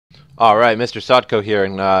Alright, MrSotko here,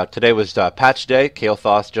 and today was patch day.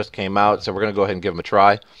 Kael'thas just came out, so we're going to go ahead and give him a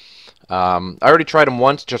try. I already tried him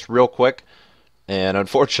once, just real quick, and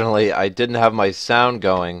unfortunately I didn't have my sound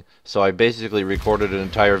going, so I basically recorded an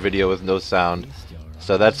entire video with no sound.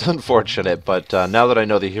 So that's unfortunate, but now that I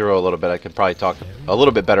know the hero a little bit, I can probably talk a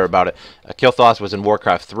little bit better about it. Kael'thas was in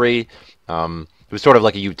Warcraft 3. He was sort of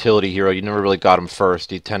like a utility hero. You never really got him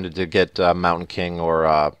first. You tended to get Mountain King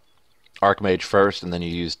or Archmage first, and then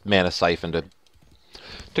you used Mana Siphon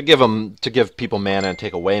to give people mana and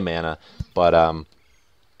take away mana. But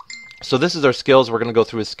so this is our skills. We're going to go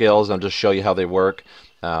through his skills and just show you how they work.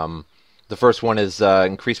 The first one is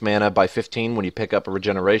increase mana by 15 when you pick up a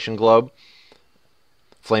regeneration globe.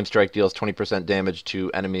 Flame Strike deals 20% damage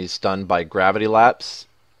to enemies stunned by Gravity Lapse.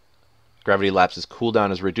 Gravity Lapse's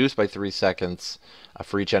cooldown is reduced by 3 seconds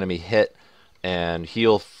for each enemy hit, and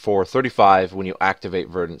heal for 35 when you activate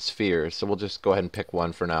Verdant Spheres. So we'll just go ahead and pick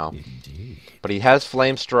one for now. Indeed. But he has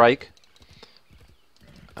Flame Strike.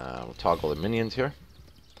 We'll toggle the minions here.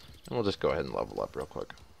 And we'll just go ahead and level up real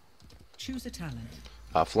quick. Choose a talent.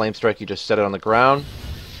 Flame Strike, you just set it on the ground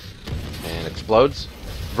and explodes.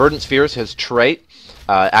 Verdant Spheres, his trait,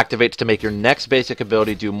 activates to make your next basic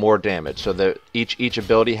ability do more damage. So that each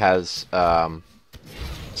ability has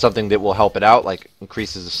something that will help it out, like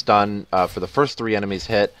increases the stun for the first 3 enemies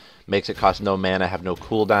hit, makes it cost no mana, have no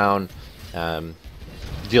cooldown,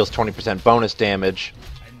 deals 20% bonus damage.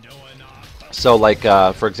 So like,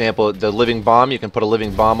 for example, the Living Bomb, you can put a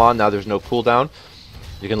Living Bomb on, now there's no cooldown.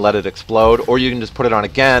 You can let it explode, or you can just put it on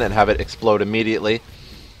again and have it explode immediately.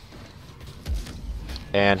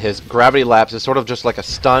 And his Gravity Lapse is sort of just like a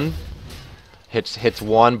stun. Hits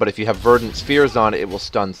 1, but if you have Verdant Spheres on it, it will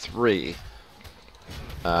stun 3.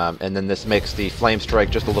 And then this makes the Flame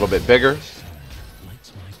Strike just a little bit bigger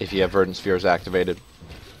if you have Verdant Spheres activated.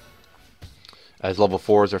 As level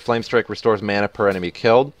 4s, our Flame Strike restores mana per enemy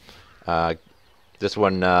killed. This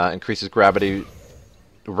one increases gravity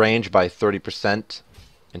range by 30%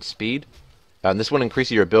 and speed. And this one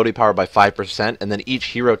increases your ability power by 5%, and then each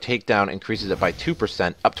hero takedown increases it by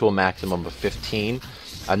 2% up to a maximum of 15.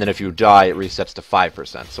 And then if you die, it resets to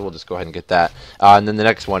 5%. So we'll just go ahead and get that. And then the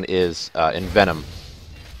next one is Envenom.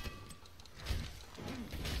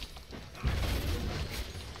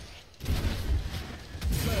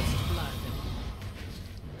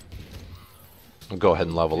 We'll go ahead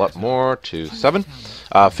and level up more to 7.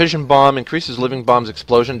 Fission Bomb increases Living Bomb's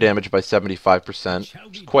explosion damage by 75%,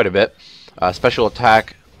 which is quite a bit. Special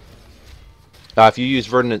attack, if you use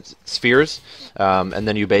Verdant Spheres, and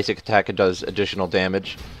then you basic attack, it does additional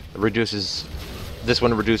damage. This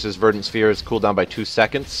one reduces Verdant Spheres cooldown by 2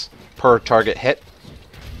 seconds per target hit.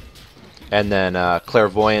 And then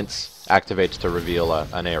Clairvoyance activates to reveal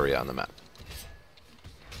an area on the map.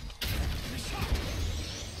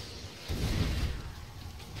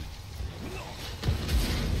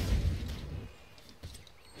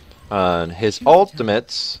 His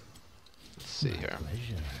ultimates, let's see here.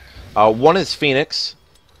 One is Phoenix.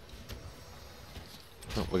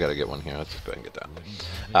 Oh, we gotta get one here. Let's go ahead and get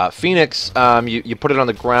that. Phoenix, you put it on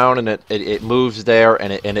the ground and it moves there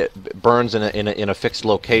and it burns in a fixed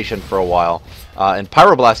location for a while. And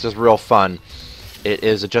Pyroblast is real fun. It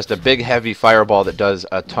is just a big heavy fireball that does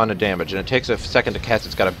a ton of damage, and it takes a second to cast.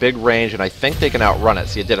 It's got a big range, and I think they can outrun it.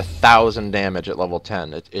 See, it did 1,000 damage at level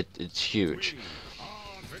 10. It's huge.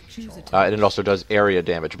 And it also does area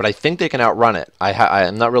damage, but I think they can outrun it.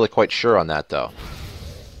 I'm not really quite sure on that, though.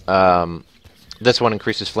 This one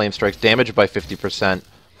increases Flame Strike's damage by 50%.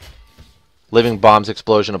 Living Bomb's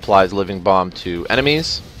explosion applies Living Bomb to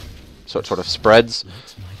enemies, so it sort of spreads.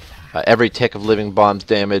 Every tick of Living Bomb's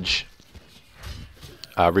damage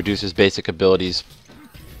reduces basic abilities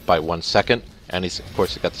by 1 second, and of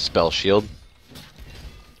course, he's got the spell shield.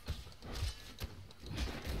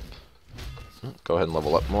 Go ahead and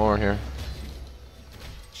level up more here.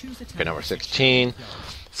 Okay, number 16.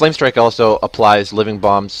 Flame Strike also applies Living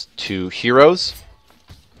Bombs to heroes.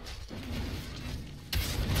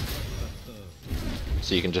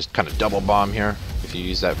 So you can just kind of double bomb here if you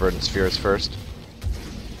use that Verdant Spheres first.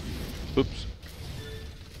 Oops.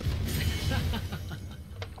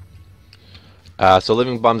 So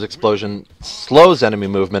Living Bomb's explosion slows enemy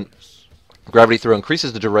movement. Gravity Throw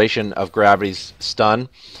increases the duration of Gravity's stun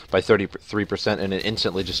by 33%, and it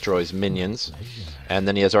instantly destroys minions. And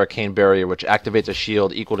then he has Arcane Barrier, which activates a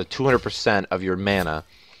shield equal to 200% of your mana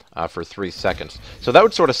for 3 seconds. So that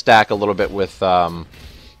would sort of stack a little bit with the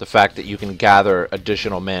fact that you can gather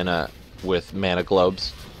additional mana with mana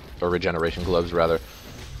globes, or regeneration globes, rather.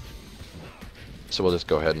 So we'll just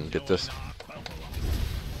go ahead and get this.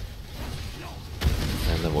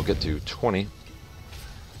 And then we'll get to 20.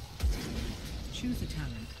 Choose a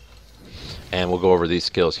talent. And we'll go over these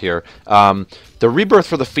skills here. The rebirth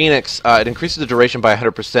for the Phoenix, it increases the duration by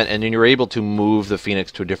 100%, and then you're able to move the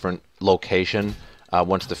Phoenix to a different location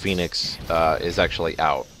once the Phoenix is actually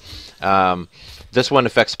out. This one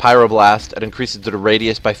affects Pyroblast. It increases the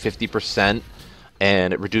radius by 50%,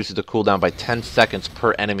 and it reduces the cooldown by 10 seconds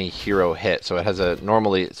per enemy hero hit. So it has a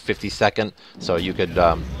normally it's 50 second, so you could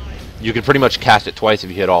pretty much cast it twice if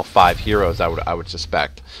you hit all 5 heroes. I would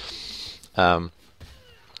suspect.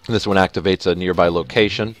 This one activates a nearby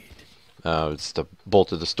location. It's the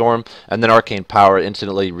Bolt of the Storm. And then Arcane Power,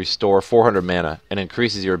 instantly restore 400 mana and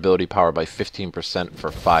increases your ability power by 15%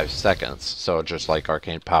 for 5 seconds. So just like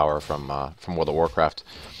Arcane Power from World of Warcraft.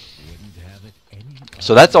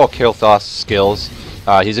 So that's all Kael'thas skills.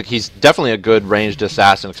 He's definitely a good ranged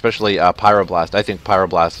assassin, especially Pyroblast. I think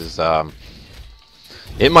Pyroblast is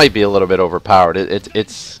it might be a little bit overpowered.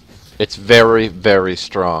 It's very, very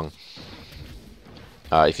strong.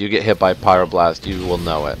 If you get hit by Pyroblast, you will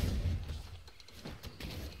know it.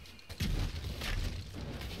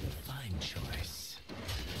 Fine choice.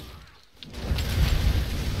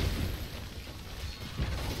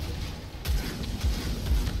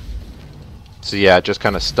 So yeah, just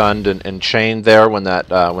kind of stunned and chained there when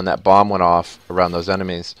that bomb went off around those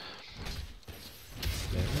enemies.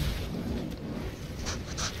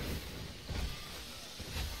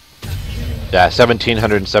 Yeah,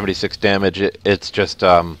 1,776 damage. It's just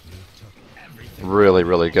really,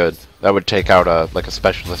 really good. That would take out like a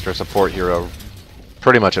specialist or support hero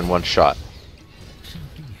pretty much in one shot.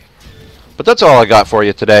 But that's all I got for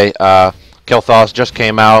you today. Kael'thas just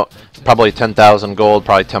came out. Probably 10,000 gold,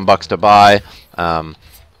 probably 10 bucks to buy.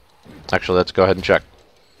 Actually, let's go ahead and check.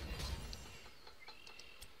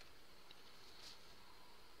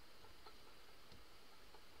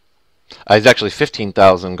 It's actually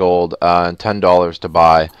 15,000 gold and $10 to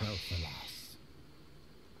buy.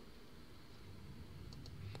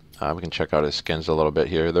 We can check out his skins a little bit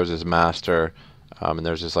here. There's his master, and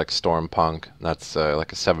there's his like Storm Punk. That's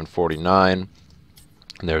like a 749.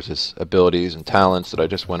 And there's his abilities and talents that I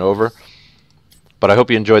just went over. But I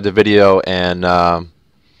hope you enjoyed the video, and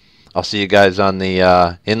I'll see you guys on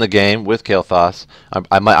the in the game with Kael'thas.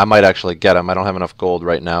 I might actually get him. I don't have enough gold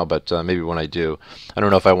right now, but maybe when I do. I don't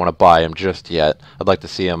know if I want to buy him just yet. I'd like to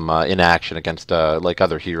see him in action against like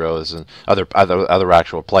other heroes and other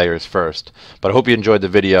actual players first. But I hope you enjoyed the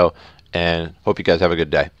video, and hope you guys have a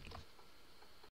good day.